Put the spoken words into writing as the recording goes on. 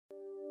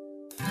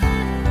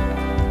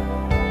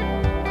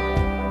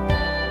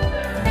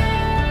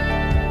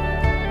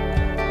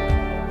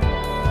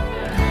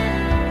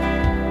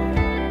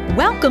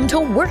Welcome to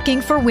Working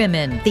for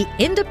Women, the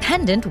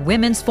Independent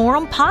Women's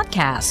Forum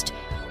podcast,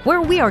 where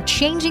we are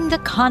changing the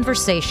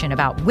conversation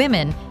about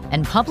women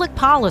and public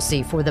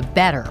policy for the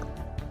better.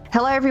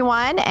 Hello,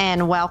 everyone,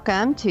 and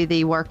welcome to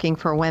the Working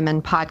for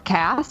Women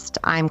podcast.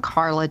 I'm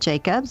Carla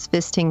Jacobs,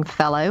 visiting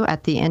fellow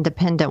at the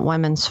Independent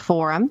Women's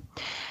Forum.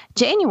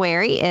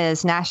 January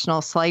is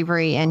National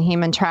Slavery and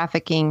Human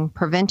Trafficking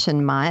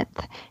Prevention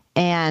Month,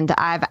 and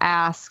I've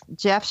asked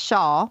Jeff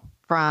Shaw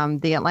from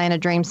the Atlanta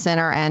Dream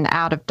Center and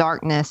Out of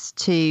Darkness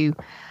to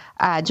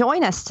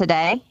join us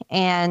today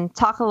and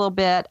talk a little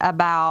bit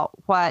about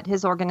what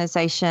his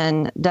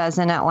organization does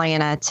in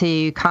Atlanta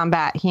to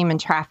combat human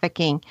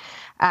trafficking.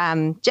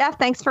 Jeff,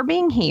 thanks for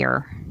being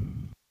here.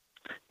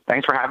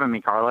 Thanks for having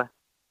me, Carla.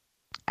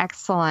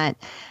 Excellent.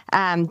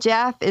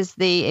 Jeff is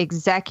the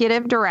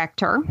executive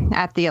director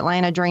at the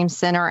Atlanta Dream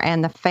Center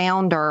and the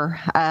founder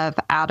of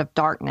Out of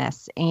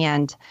Darkness.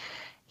 And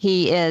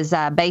he is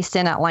based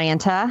in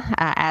Atlanta,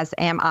 as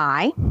am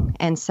I.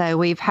 And so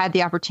we've had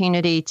the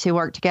opportunity to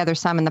work together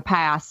some in the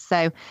past.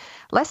 So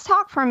let's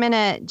talk for a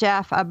minute,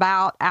 Jeff,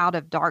 about Out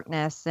of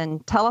Darkness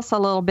and tell us a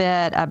little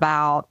bit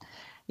about,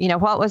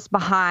 what was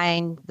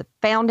behind the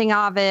founding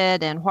of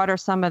it and what are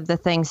some of the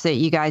things that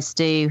you guys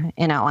do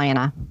in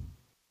Atlanta?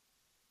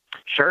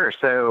 Sure.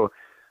 So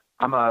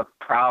I'm a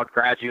proud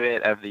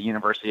graduate of the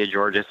University of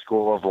Georgia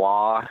School of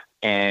Law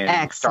and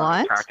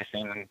Excellent.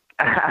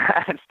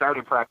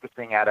 started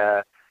practicing at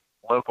a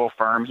local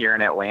firm here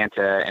in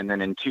Atlanta. And then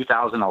in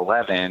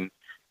 2011,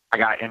 I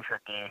got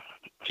introduced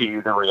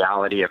to the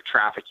reality of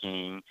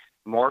trafficking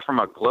more from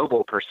a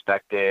global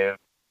perspective,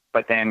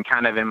 but then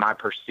kind of in my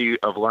pursuit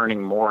of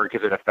learning more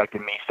because it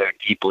affected me so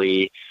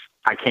deeply,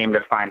 I came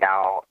to find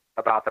out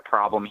about the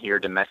problem here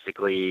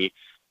domestically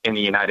in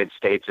the United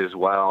States as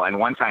well. And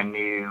once I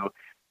knew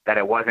that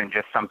it wasn't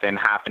just something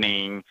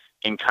happening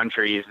in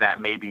countries that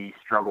maybe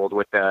struggled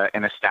with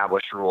an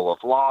established rule of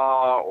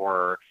law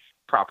or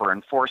proper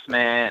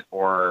enforcement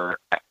or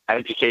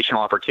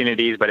educational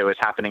opportunities, but it was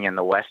happening in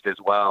the West as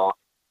well.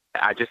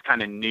 I just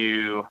kind of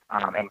knew,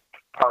 and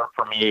part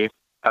for me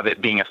of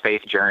it being a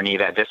faith journey,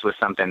 that this was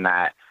something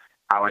that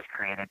I was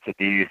created to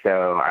do.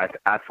 So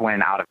that's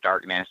when Out of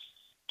Darkness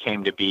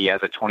came to be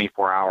as a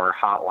 24-hour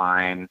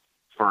hotline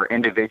for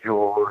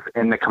individuals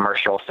in the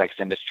commercial sex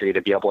industry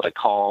to be able to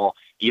call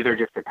either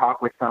just to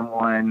talk with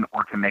someone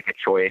or to make a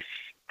choice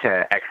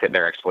to exit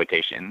their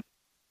exploitation.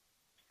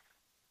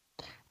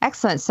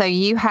 Excellent. So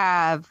you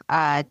have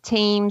a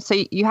team, so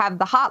you have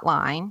the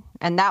hotline,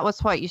 and that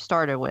was what you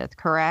started with,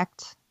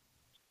 correct?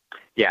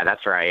 Yeah,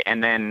 that's right.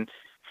 And then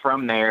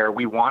from there,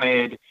 we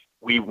wanted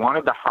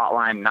the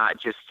hotline not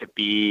just to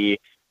be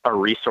a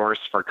resource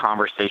for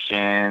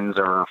conversations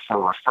or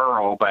for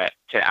referral, but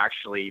to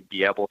actually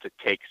be able to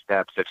take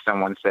steps if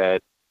someone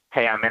said,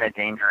 hey, I'm in a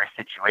dangerous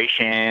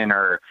situation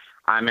or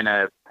I'm in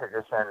a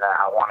position that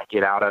I want to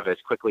get out of as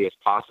quickly as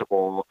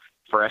possible,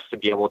 for us to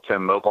be able to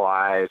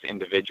mobilize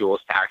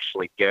individuals to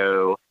actually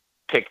go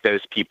pick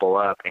those people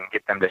up and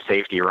get them to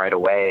safety right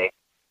away.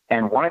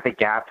 And one of the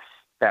gaps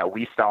that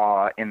we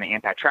saw in the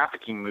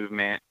anti-trafficking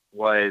movement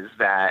was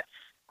that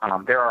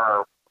there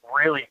are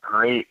really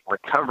great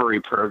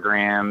recovery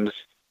programs,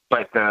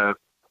 but the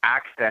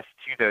access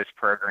to those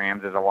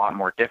programs is a lot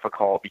more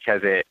difficult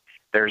because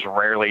there's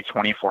rarely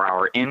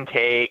 24-hour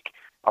intake.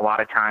 A lot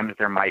of times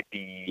there might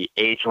be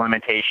age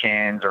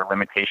limitations or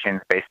limitations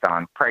based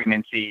on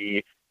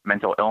pregnancy,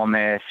 mental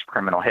illness,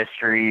 criminal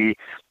history,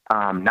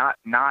 not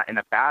in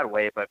a bad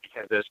way, but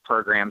because those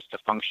programs to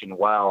function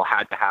well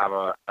had to have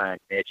a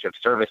niche of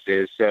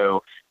services.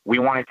 So we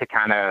wanted to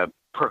kind of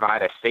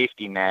provide a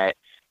safety net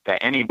that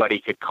anybody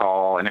could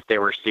call, and if they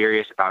were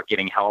serious about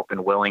getting help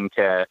and willing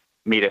to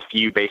meet a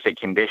few basic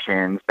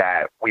conditions,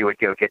 that we would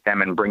go get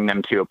them and bring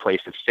them to a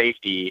place of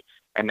safety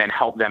and then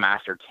help them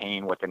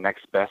ascertain what the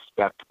next best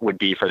step would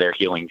be for their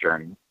healing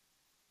journey.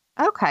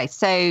 Okay.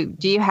 So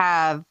do you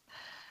have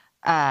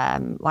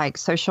like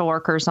social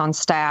workers on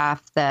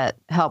staff that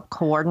help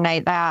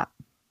coordinate that?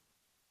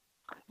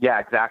 Yeah,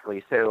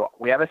 exactly. So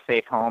we have a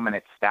safe home and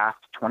it's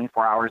staffed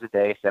 24 hours a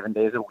day, 7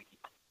 days a week.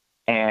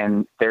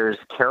 And there's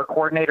care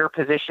coordinator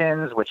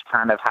positions, which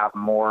kind of have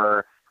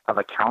more of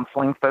a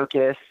counseling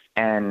focus.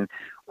 And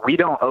we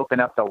don't open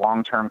up the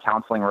long-term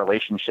counseling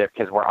relationship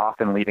because we're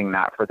often leaving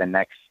that for the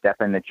next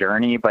step in the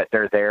journey, but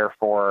they're there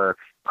for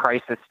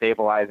crisis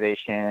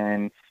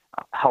stabilization,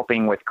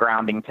 helping with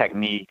grounding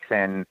techniques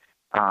and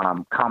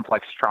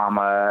complex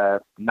trauma,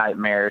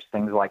 nightmares,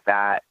 things like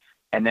that.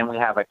 And then we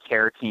have a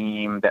care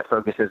team that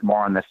focuses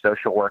more on the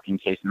social work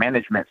and case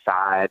management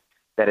side,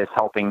 that is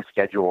helping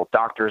schedule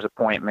doctor's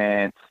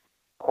appointments,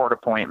 court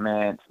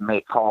appointments,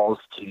 make calls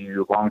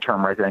to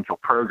long-term residential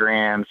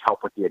programs,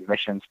 help with the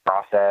admissions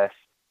process,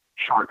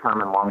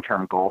 short-term and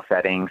long-term goal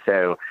setting.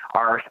 So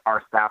our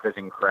staff is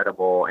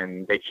incredible,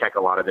 and they check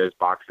a lot of those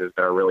boxes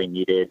that are really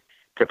needed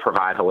to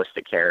provide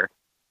holistic care.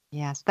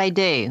 Yes, they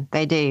do.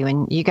 They do.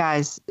 And you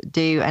guys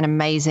do an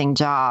amazing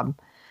job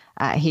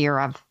here.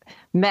 I've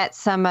met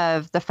some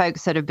of the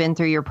folks that have been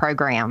through your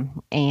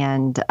program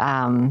and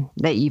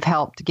that you've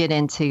helped get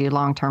into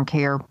long-term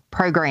care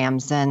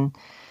programs. And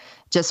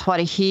just what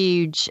a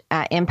huge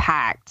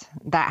impact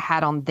that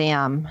had on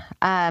them.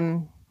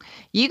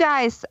 You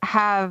guys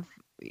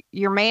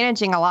you're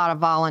managing a lot of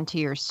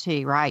volunteers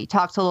too, right? You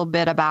talked a little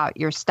bit about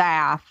your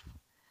staff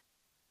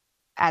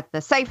at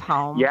the Safe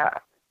Home. Yeah.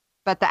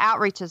 But the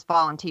outreach is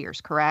volunteers,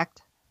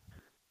 correct?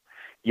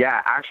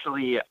 Yeah,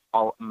 actually,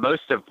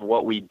 most of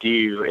what we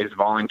do is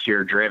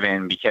volunteer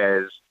driven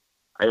because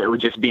it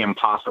would just be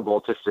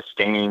impossible to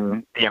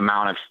sustain the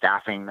amount of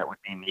staffing that would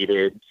be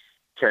needed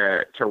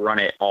to run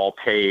it all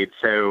paid.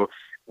 So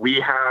we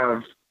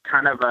have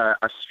kind of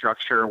a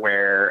structure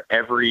where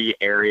every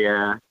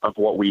area of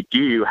what we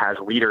do has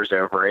leaders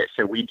over it.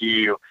 So we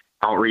do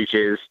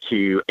outreaches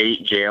to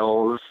 8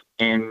 jails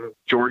in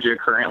Georgia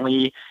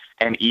currently,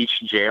 and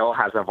each jail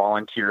has a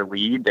volunteer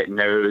lead that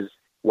knows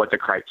what the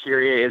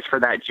criteria is for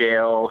that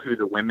jail, who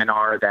the women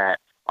are that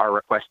are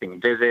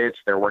requesting visits.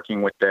 They're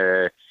working with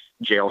the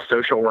jail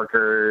social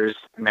workers.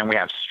 And then we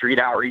have street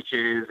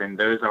outreaches, and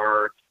those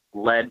are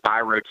led by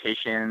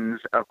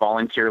rotations of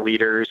volunteer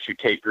leaders who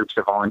take groups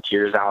of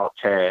volunteers out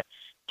to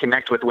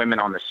connect with women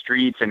on the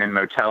streets and in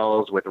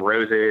motels with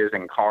roses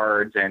and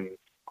cards and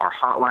our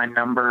hotline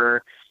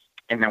number.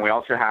 And then we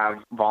also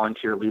have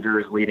volunteer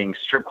leaders leading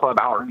strip club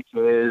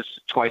outreaches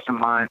twice a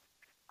month.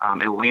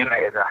 Atlanta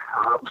is a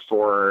hub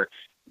for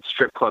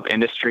strip club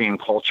industry and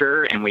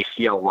culture, and we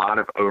see a lot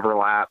of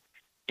overlap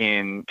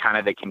in kind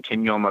of the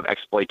continuum of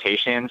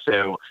exploitation.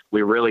 So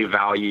we really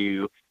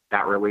value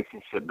that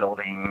relationship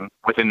building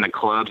within the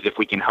clubs if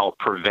we can help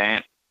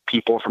prevent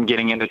people from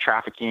getting into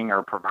trafficking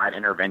or provide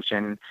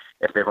intervention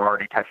if they've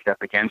already touched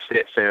up against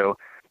it. So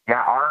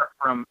yeah,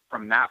 from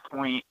that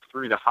point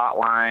through the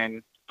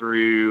hotline,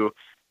 through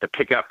the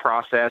pickup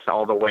process,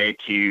 all the way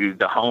to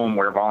the home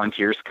where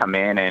volunteers come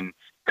in and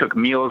cook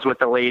meals with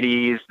the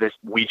ladies.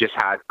 We just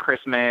had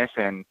Christmas,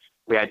 and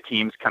we had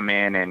teams come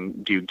in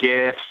and do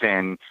gifts,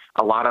 and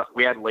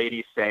we had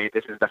ladies say,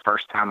 "This is the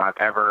first time I've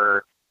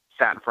ever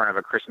sat in front of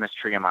a Christmas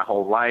tree in my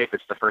whole life.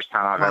 It's the first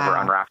time I've ever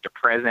unwrapped a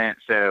present."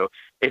 So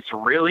it's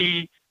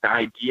really, the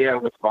idea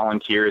with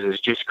volunteers is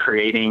just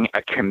creating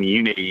a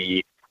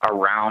community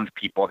around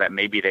people that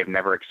maybe they've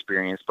never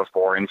experienced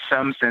before, and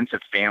some sense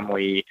of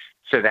family,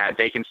 so that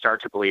they can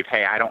start to believe,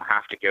 hey, I don't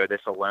have to go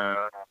this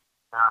alone.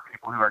 There are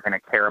people who are going to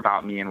care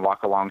about me and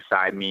walk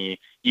alongside me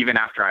even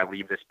after I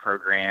leave this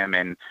program,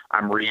 and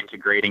I'm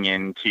reintegrating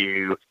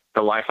into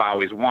the life I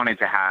always wanted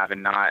to have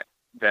and not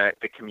the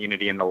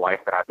community and the life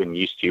that I've been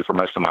used to for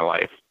most of my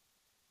life.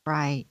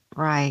 Right.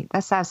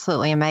 That's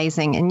absolutely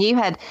amazing. And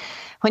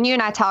when you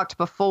and I talked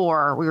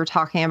before, we were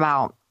talking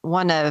about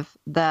one of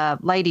the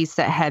ladies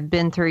that had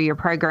been through your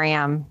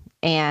program,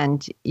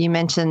 and you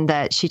mentioned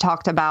that she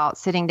talked about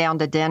sitting down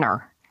to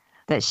dinner,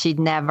 that she'd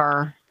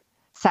never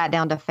sat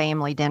down to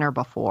family dinner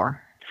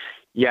before.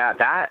 Yeah,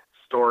 that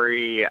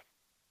story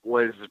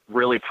was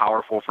really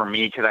powerful for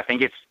me because I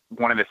think it's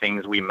one of the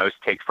things we most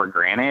take for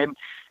granted.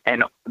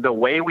 And the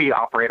way we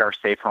operate our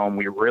Safe Home,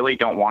 we really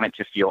don't want it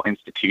to feel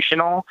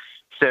institutional.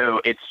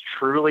 So it's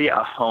truly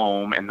a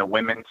home, and the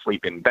women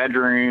sleep in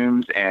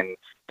bedrooms, and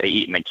they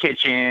eat in the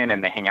kitchen,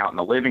 and they hang out in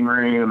the living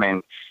room.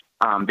 And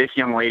this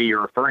young lady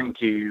you're referring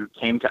to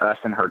came to us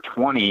in her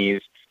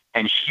 20s,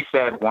 and she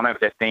said one of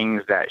the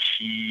things that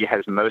she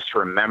has most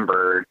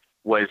remembered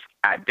was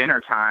at dinner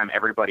time,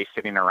 everybody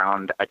sitting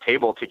around a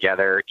table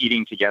together,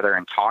 eating together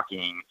and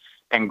talking.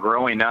 And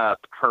growing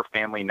up, her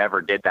family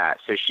never did that.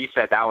 So she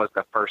said that was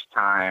the first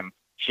time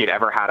she had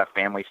ever had a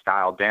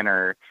family-style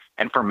dinner.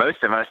 And for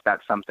most of us,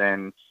 that's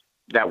something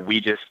that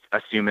we just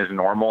assume is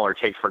normal or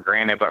take for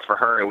granted. But for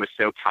her, it was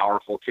so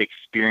powerful to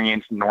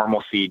experience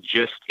normalcy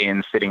just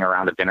in sitting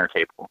around a dinner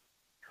table.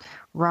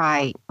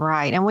 Right.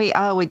 And we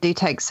do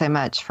take so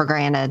much for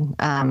granted.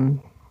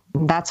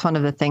 That's one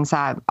of the things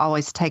I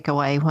always take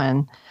away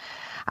when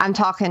I'm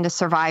talking to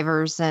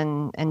survivors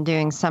and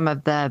doing some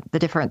of the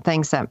different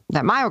things that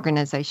my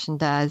organization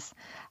does.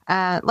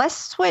 Let's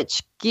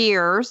switch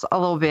gears a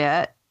little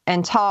bit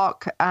and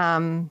talk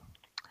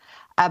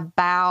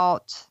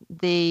about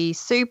the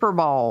Super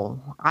Bowl.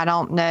 I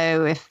don't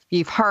know if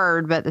you've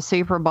heard, but the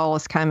Super Bowl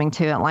is coming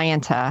to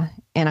Atlanta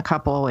in a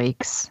couple of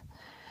weeks.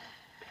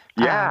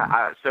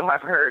 Yeah, so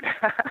I've heard.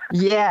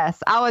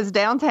 Yes, I was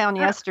downtown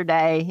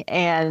yesterday,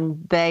 and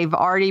they've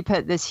already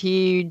put this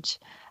huge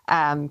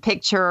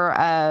picture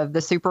of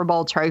the Super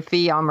Bowl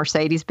trophy on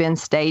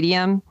Mercedes-Benz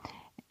Stadium,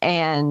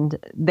 and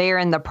they're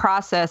in the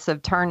process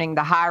of turning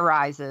the high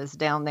rises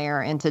down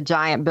there into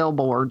giant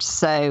billboards.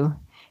 So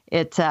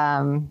it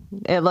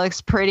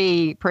looks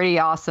pretty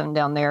awesome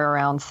down there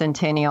around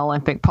Centennial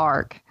Olympic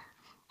Park.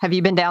 Have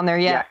you been down there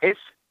yet? Yeah,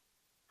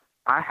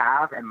 I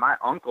have, and my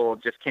uncle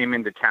just came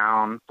into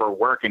town for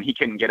work, and he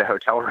couldn't get a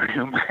hotel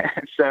room.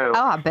 So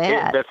I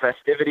bet. The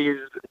festivities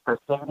have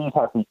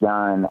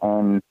begun,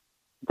 and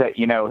that,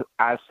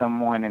 as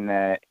someone in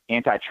the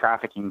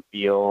anti-trafficking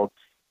field,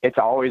 it's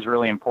always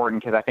really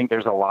important because I think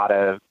there's a lot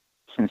of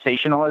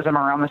sensationalism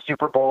around the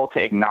Super Bowl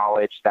to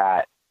acknowledge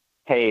that,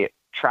 hey,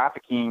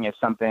 trafficking is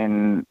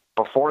something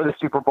before the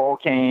Super Bowl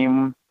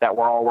came that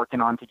we're all working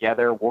on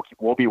together.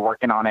 We'll be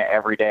working on it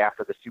every day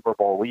after the Super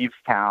Bowl leaves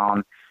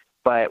town.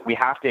 But we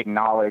have to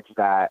acknowledge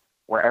that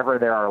wherever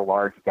there are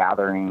large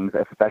gatherings,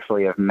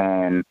 especially of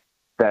men,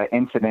 the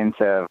incidence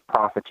of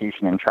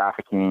prostitution and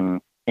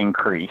trafficking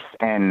increase.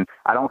 And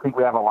I don't think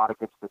we have a lot of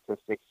good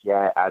statistics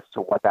yet as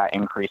to what that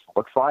increase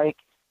looks like.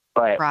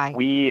 But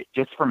we,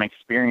 just from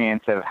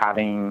experience of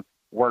having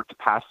worked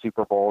past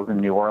Super Bowls in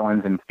New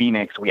Orleans and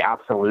Phoenix, we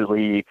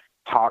absolutely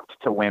talked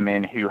to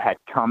women who had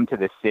come to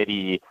the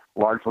city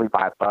largely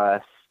by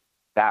bus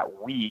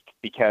that week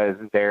because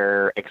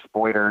their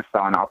exploiters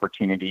saw an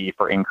opportunity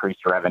for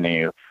increased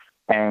revenue.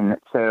 And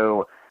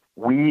so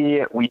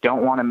we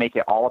don't want to make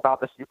it all about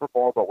the Super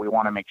Bowl, but we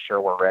want to make sure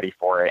we're ready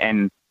for it.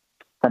 And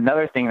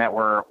another thing that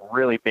we're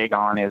really big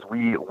on is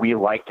we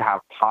like to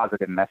have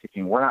positive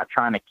messaging. We're not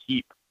trying to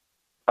keep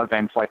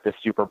events like the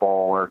Super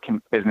Bowl or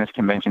business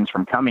conventions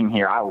from coming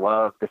here. I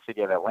love the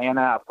city of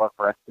Atlanta. I'd love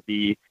for us to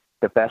be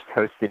the best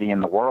host city in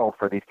the world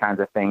for these kinds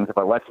of things,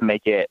 but let's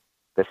make it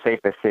the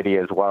safest city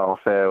as well.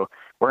 So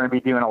we're going to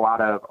be doing a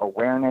lot of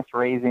awareness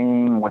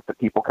raising with the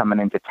people coming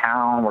into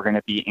town. We're going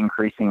to be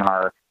increasing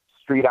our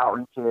street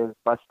outreaches,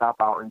 bus stop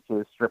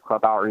outreaches, strip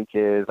club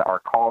outreaches, our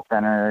call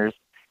centers.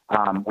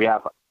 We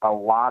have a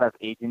lot of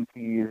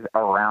agencies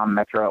around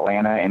Metro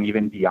Atlanta and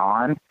even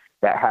beyond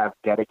that have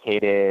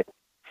dedicated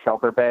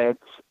shelter beds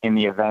in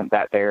the event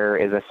that there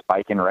is a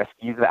spike in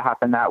rescues that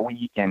happen that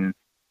week, and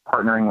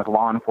partnering with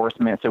law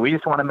enforcement. So we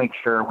just want to make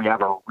sure we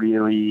have a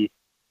really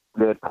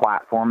good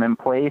platform in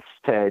place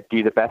to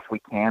do the best we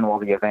can while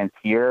the event's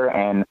here.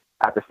 And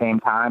at the same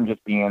time,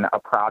 just being a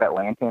proud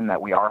Atlantan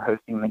that we are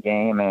hosting the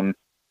game and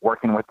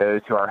working with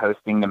those who are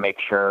hosting to make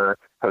sure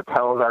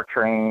hotels are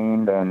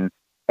trained and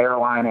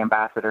airline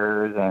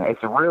ambassadors. And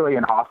it's really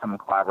an awesome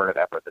collaborative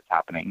effort that's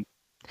happening.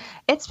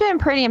 It's been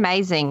pretty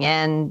amazing,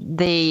 and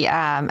the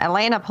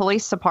Atlanta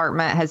Police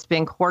Department has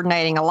been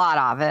coordinating a lot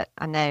of it.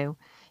 I know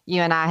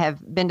you and I have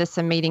been to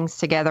some meetings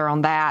together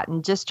on that,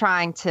 and just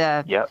trying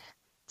to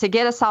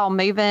get us all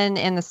moving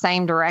in the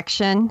same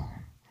direction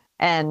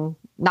and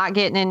not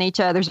getting in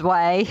each other's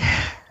way.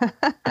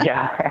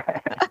 Yeah.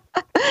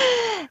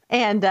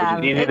 And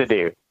it's easy to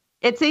do.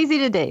 It's easy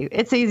to do.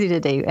 It's easy to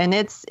do, and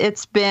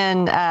it's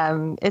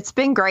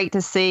been great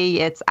to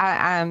see.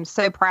 I'm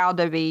so proud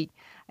to be,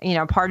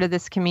 part of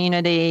this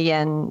community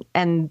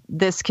and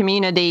this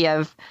community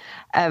of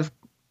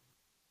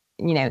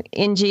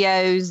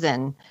NGOs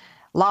and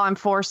law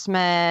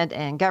enforcement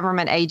and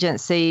government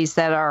agencies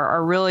that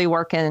are really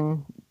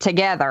working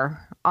together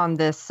on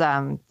this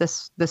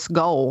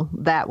goal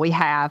that we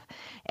have.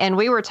 And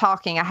we were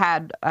talking,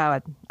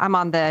 I'm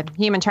on the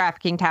Human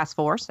Trafficking Task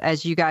Force,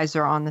 as you guys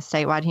are on the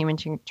statewide Human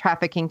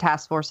Trafficking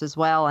Task Force as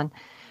well. And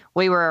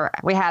we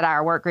had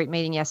our work group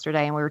meeting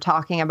yesterday, and we were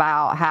talking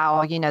about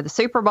how, the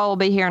Super Bowl will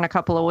be here in a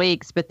couple of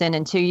weeks, but then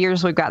in 2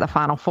 years, we've got the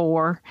Final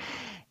Four.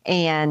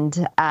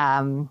 And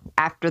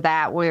after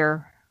that,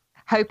 we're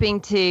hoping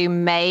to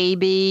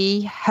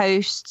maybe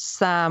host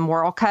some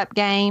World Cup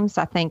games.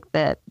 I think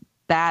that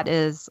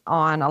is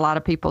on a lot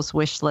of people's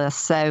wish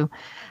list. So,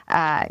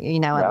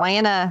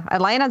 Atlanta's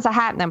a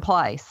happening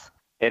place.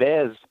 It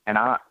is.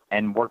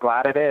 And we're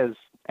glad it is.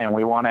 And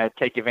we want to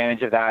take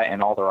advantage of that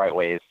in all the right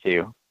ways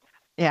too.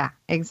 Yeah,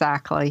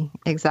 exactly.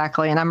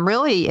 And I'm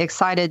really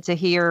excited to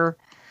hear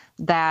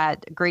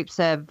that groups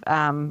have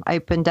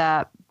opened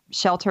up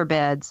shelter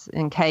beds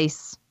in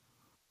case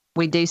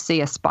we do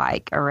see a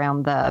spike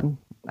around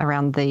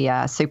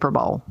the Super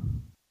Bowl.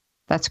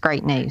 That's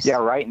great news. Yeah,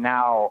 right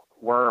now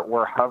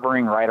we're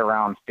hovering right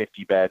around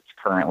 50 beds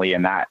currently,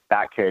 and that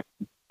could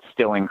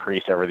still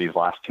increase over these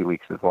last 2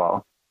 weeks as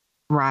well.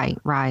 Right.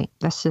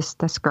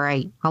 That's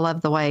great. I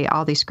love the way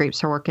all these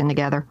groups are working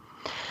together.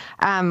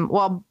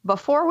 Well,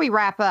 before we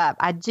wrap up,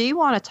 I do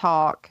want to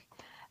talk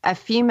a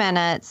few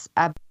minutes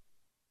about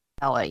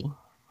Kelly.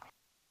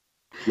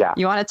 Yeah.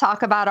 You want to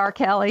talk about R.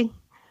 Kelly?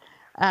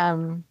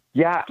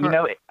 Yes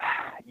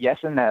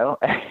and no.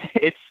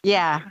 It's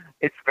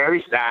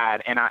very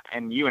sad.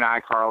 And you and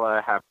I,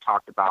 Carla, have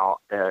talked about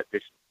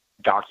this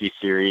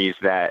docuseries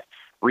that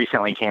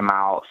recently came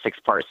out,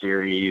 6-part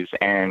series,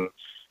 and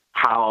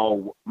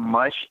how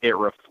much it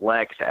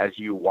reflects as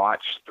you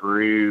watch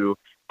through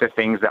the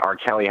things that R.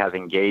 Kelly has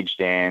engaged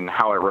in,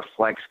 how it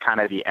reflects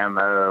kind of the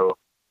MO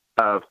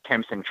of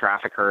pimps and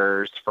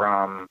traffickers,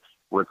 from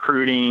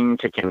recruiting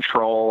to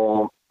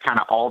control, kind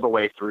of all the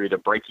way through the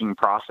breaking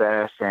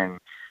process. And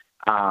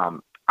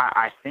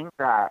I think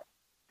that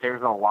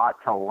there's a lot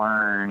to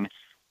learn,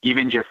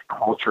 even just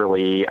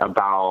culturally,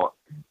 about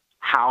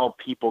how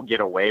people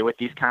get away with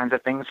these kinds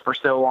of things for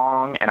so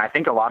long. And I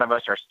think a lot of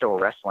us are still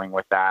wrestling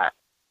with that.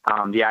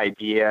 The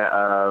idea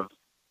of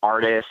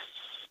artists,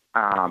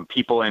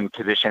 people in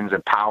positions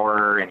of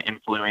power and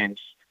influence,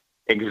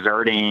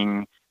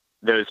 exerting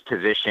those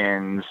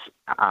positions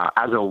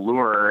as a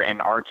lure.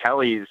 And R.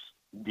 Kelly's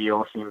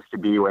deal seems to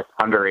be with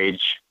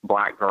underage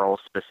Black girls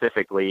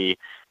specifically,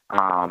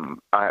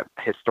 a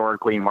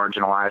historically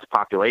marginalized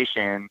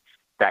population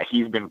that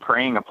he's been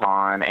preying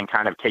upon, and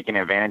kind of taking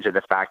advantage of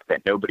the fact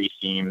that nobody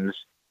seems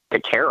to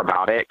care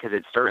about it, because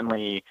it's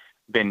certainly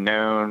been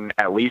known,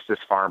 at least as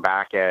far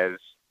back as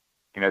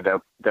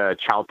the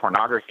child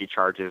pornography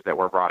charges that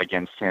were brought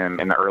against him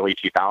in the early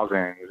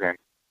 2000s. And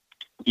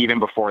even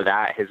before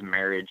that, his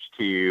marriage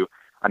to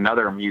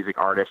another music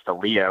artist,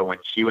 Aaliyah, when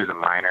she was a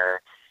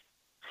minor.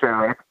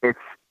 So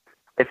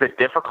it's a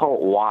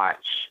difficult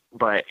watch,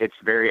 but it's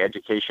very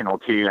educational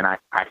too. And I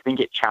think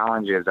it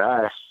challenges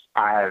us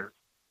as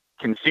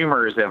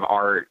consumers of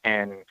art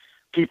and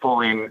people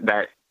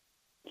that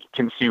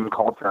consume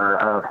culture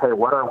of, hey,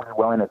 what are we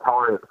willing to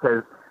tolerate?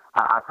 Because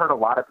I've heard a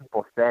lot of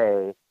people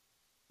say,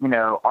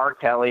 R.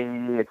 Kelly,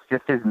 it's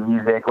just his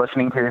music.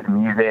 Listening to his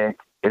music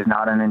is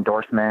not an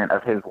endorsement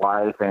of his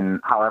life and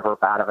however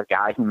bad of a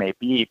guy he may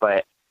be.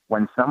 But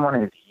when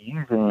someone is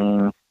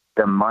using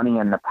the money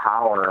and the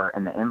power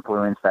and the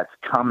influence that's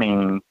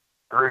coming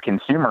through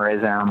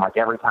consumerism, like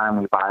every time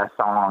we buy a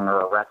song or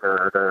a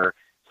record or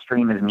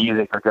stream his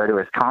music or go to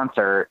his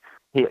concert,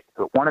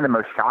 one of the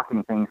most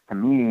shocking things to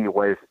me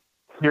was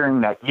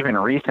hearing that even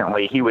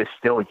recently he was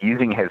still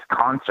using his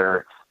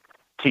concerts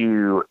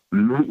to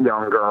meet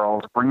young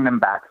girls, bring them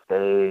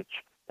backstage,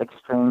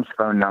 exchange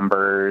phone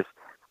numbers,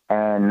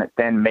 and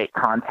then make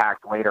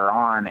contact later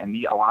on. And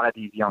a lot of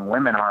these young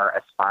women are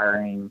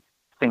aspiring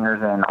singers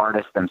and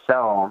artists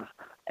themselves.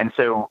 And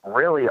so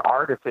really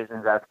our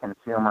decisions as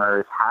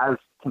consumers has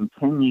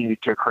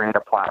continued to create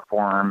a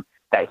platform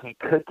that he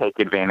could take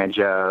advantage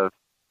of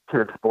to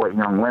exploit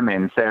young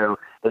women. So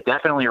it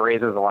definitely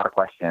raises a lot of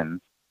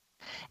questions.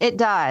 It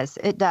does.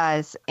 It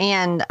does.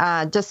 And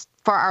just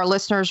for our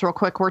listeners real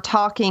quick, we're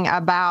talking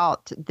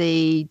about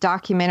the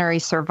documentary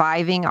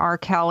Surviving R.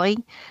 Kelly.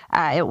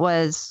 It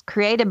was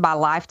created by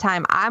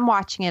Lifetime. I'm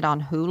watching it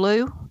on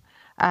Hulu.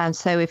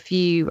 So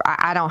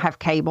I don't have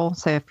cable.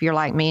 So if you're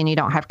like me and you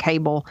don't have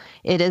cable,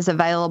 it is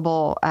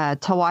available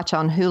to watch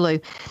on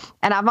Hulu.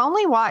 And I've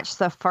only watched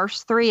the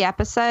first 3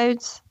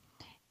 episodes.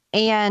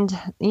 And,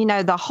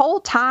 the whole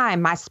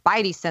time my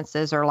spidey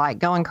senses are like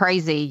going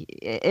crazy.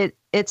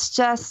 It's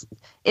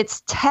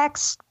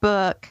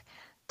textbook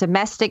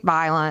domestic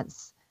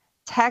violence,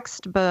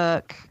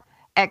 textbook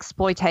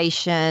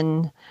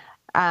exploitation,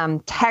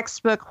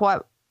 textbook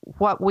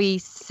what we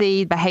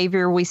see,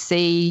 behavior we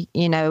see,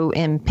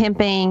 in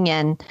pimping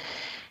and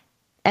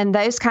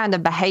those kind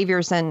of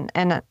behaviors.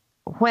 And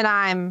when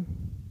I'm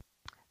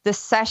this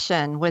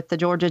session with the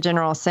Georgia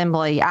General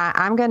Assembly,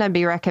 I'm going to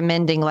be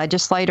recommending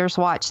legislators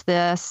watch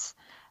this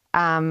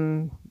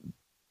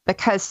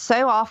because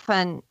so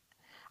often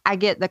I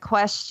get the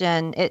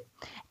question,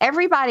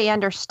 everybody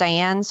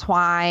understands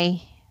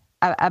why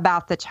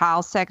about the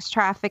child sex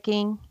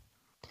trafficking,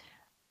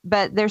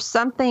 but there's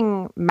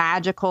something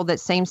magical that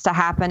seems to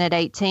happen at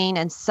 18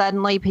 and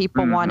suddenly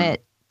people want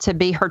it to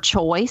be her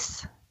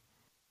choice.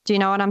 Do you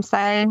know what I'm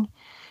saying?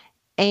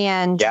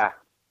 And yeah.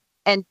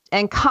 And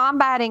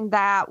combating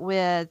that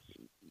with,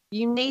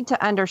 you need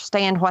to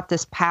understand what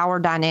this power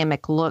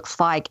dynamic looks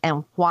like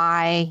and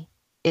why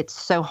it's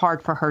so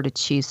hard for her to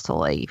choose to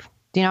leave.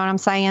 Do you know what I'm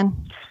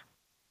saying?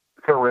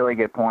 It's a really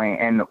good point.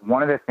 And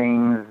one of the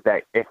things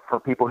that for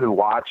people who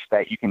watch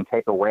that you can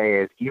take away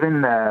is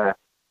even the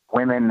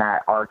women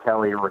that R.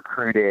 Kelly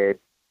recruited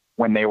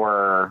when they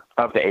were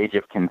of the age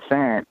of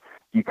consent,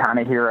 you kind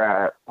of hear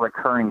a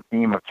recurring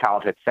theme of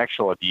childhood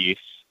sexual abuse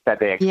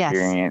that they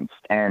experienced.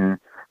 Yes. And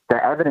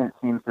the evidence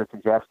seems to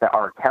suggest that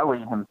R. Kelly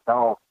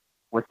himself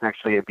was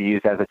sexually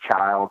abused as a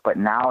child, but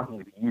now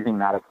he's using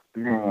that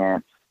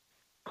experience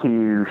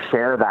to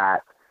share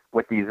that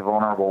with these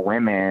vulnerable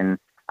women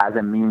as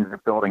a means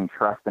of building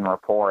trust and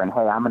rapport. And,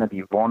 hey, I'm going to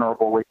be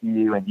vulnerable with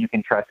you and you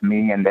can trust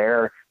me. And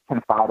they're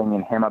confiding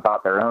in him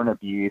about their own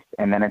abuse.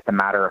 And then it's a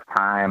matter of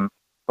time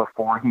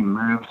before he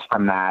moves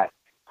from that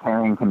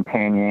caring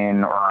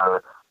companion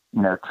or,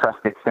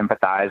 trusted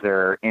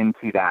sympathizer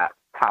into that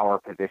power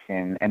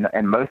position.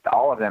 And most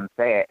all of them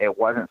say it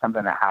wasn't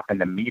something that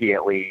happened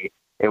immediately.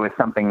 It was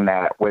something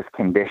that was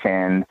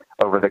conditioned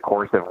over the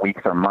course of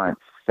weeks or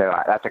months. So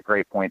that's a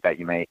great point that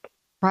you make.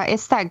 Right.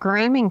 It's that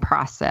grooming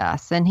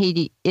process. And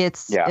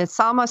it's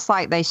almost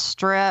like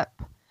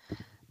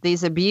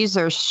these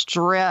abusers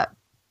strip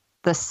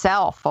the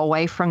self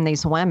away from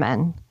these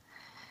women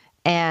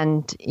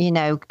and,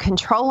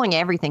 controlling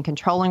everything,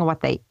 controlling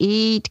what they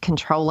eat,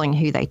 controlling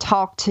who they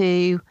talk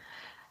to.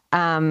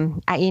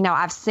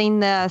 I've seen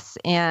this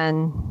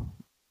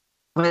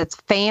with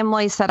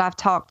families that I've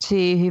talked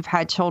to who've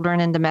had children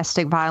in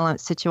domestic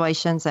violence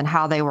situations and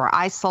how they were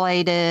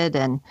isolated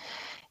and,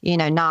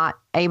 not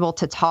able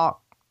to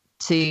talk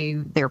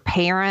to their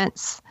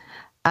parents.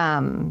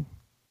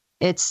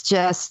 It's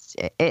just,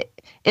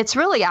 it's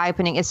really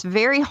eye-opening. It's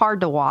very hard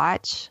to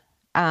watch.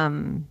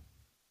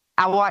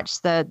 I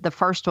watched the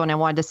first one and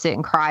wanted to sit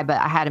and cry,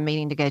 but I had a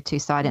meeting to go to,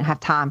 so I didn't have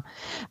time.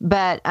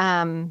 But,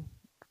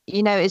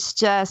 it's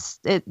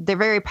just, they're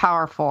very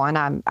powerful,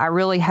 and I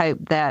really hope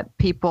that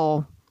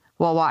people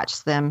will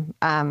watch them.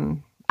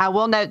 I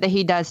will note that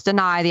he does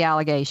deny the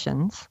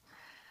allegations,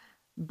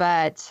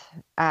 but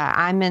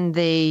I'm in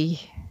the,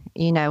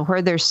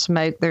 where there's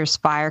smoke, there's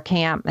fire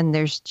camp, and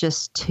there's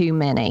just too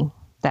many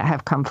that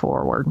have come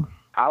forward.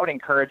 I would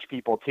encourage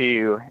people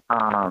to,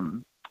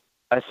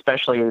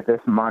 especially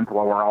this month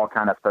while we're all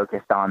kind of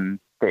focused on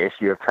the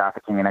issue of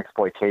trafficking and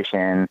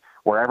exploitation,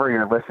 wherever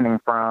you're listening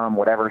from,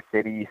 whatever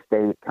city,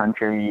 state,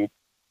 country,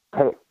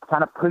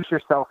 kind of push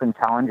yourself and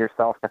challenge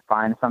yourself to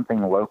find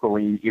something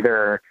locally,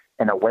 either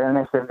an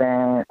awareness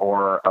event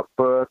or a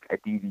book, a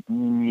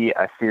DVD,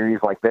 a series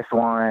like this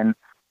one,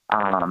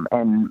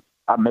 and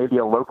maybe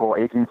a local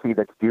agency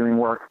that's doing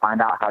work,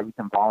 find out how you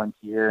can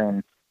volunteer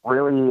and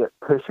really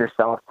push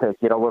yourself to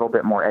get a little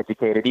bit more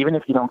educated. Even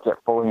if you don't get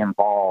fully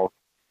involved,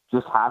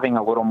 just having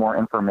a little more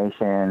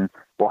information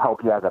will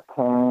help you as a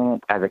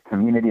parent, as a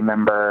community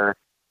member,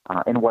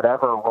 in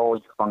whatever role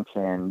you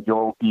function.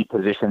 You'll be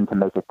positioned to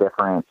make a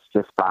difference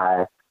just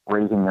by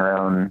raising your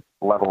own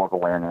level of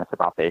awareness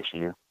about the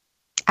issue.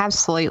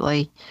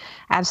 Absolutely.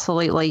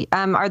 Absolutely.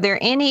 Are there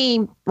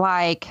any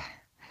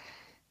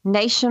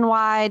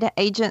nationwide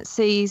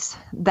agencies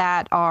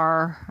that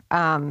are,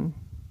 for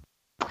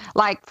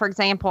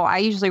example, I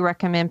usually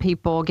recommend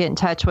people get in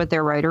touch with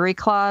their Rotary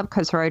Club,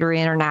 because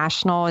Rotary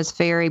International is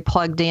very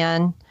plugged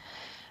in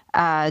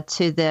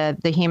to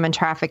the human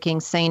trafficking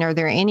scene. Are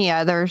there any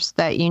others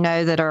that you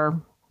know that are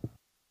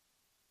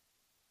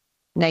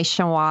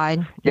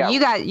nationwide? Yeah.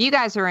 You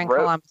guys are in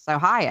Columbus,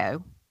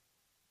 Ohio.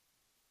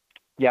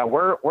 Yeah,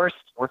 we're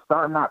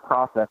starting that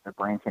process of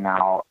branching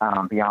out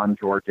beyond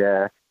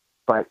Georgia,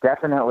 but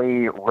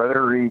definitely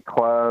Rotary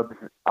clubs,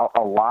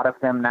 a lot of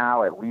them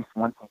now, at least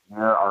once a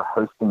year, are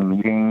hosting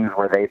meetings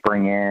where they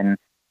bring in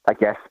a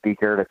guest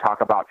speaker to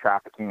talk about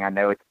trafficking. I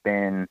know it's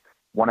been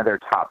one of their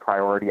top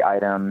priority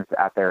items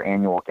at their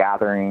annual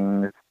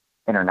gatherings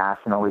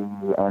internationally,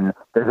 and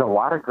there's a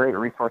lot of great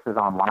resources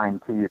online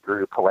too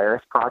through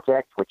Polaris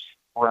Project, which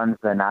runs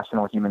the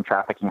National Human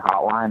Trafficking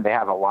Hotline. They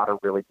have a lot of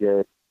really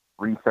good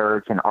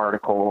research and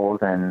articles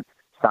and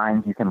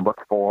signs you can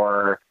look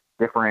for,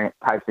 different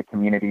types of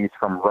communities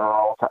from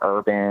rural to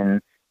urban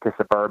to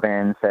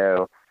suburban.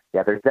 So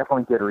yeah, there's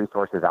definitely good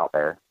resources out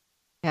there.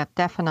 Yeah,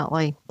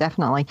 definitely.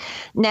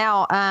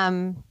 Now,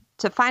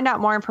 to find out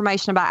more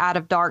information about Out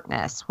of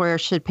Darkness, where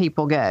should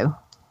people go?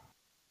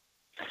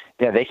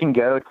 Yeah, they can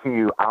go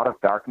to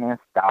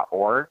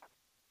outofdarkness.org.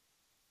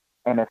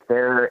 And if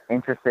they're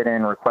interested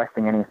in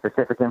requesting any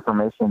specific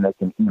information, they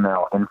can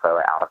email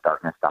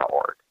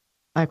info@outofdarkness.org.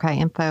 Okay,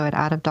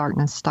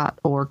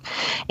 info@outofdarkness.org.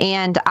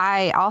 And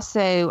I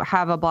also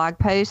have a blog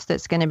post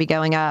that's going to be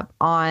going up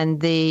on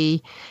the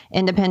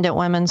Independent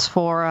Women's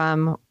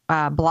Forum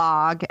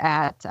blog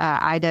at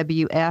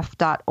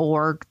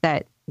iwf.org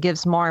that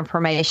gives more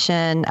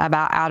information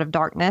about Out of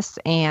Darkness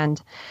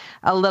and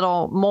a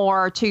little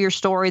more to your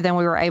story than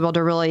we were able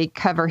to really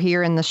cover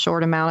here in the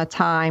short amount of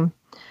time.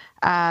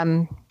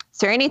 Is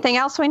there anything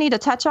else we need to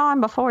touch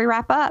on before we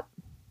wrap up?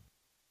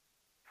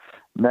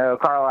 No,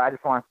 Carla, I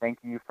just want to thank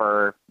you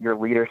for your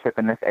leadership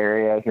in this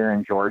area here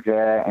in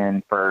Georgia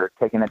and for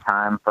taking the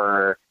time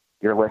for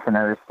your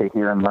listeners to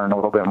hear and learn a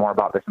little bit more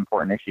about this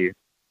important issue.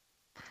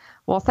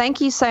 Well, thank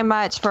you so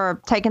much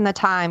for taking the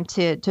time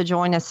to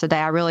join us today.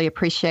 I really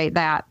appreciate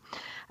that.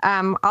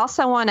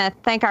 Also want to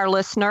thank our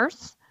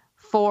listeners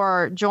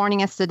for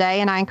joining us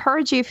today. And I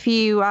encourage you, if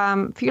you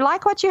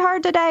like what you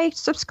heard today,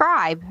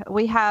 subscribe.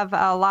 We have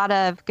a lot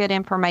of good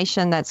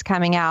information that's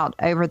coming out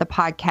over the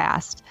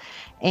podcast.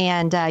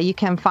 And you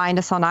can find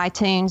us on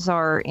iTunes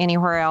or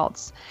anywhere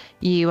else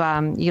you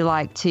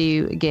like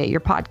to get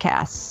your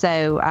podcasts.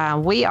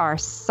 So we are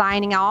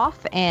signing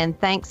off, and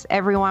thanks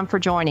everyone for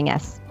joining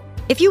us.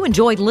 If you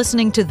enjoyed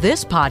listening to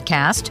this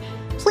podcast,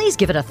 please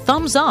give it a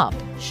thumbs up,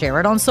 share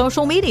it on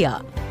social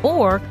media,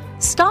 or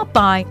stop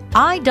by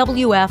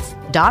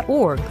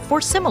iwf.org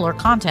for similar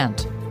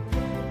content.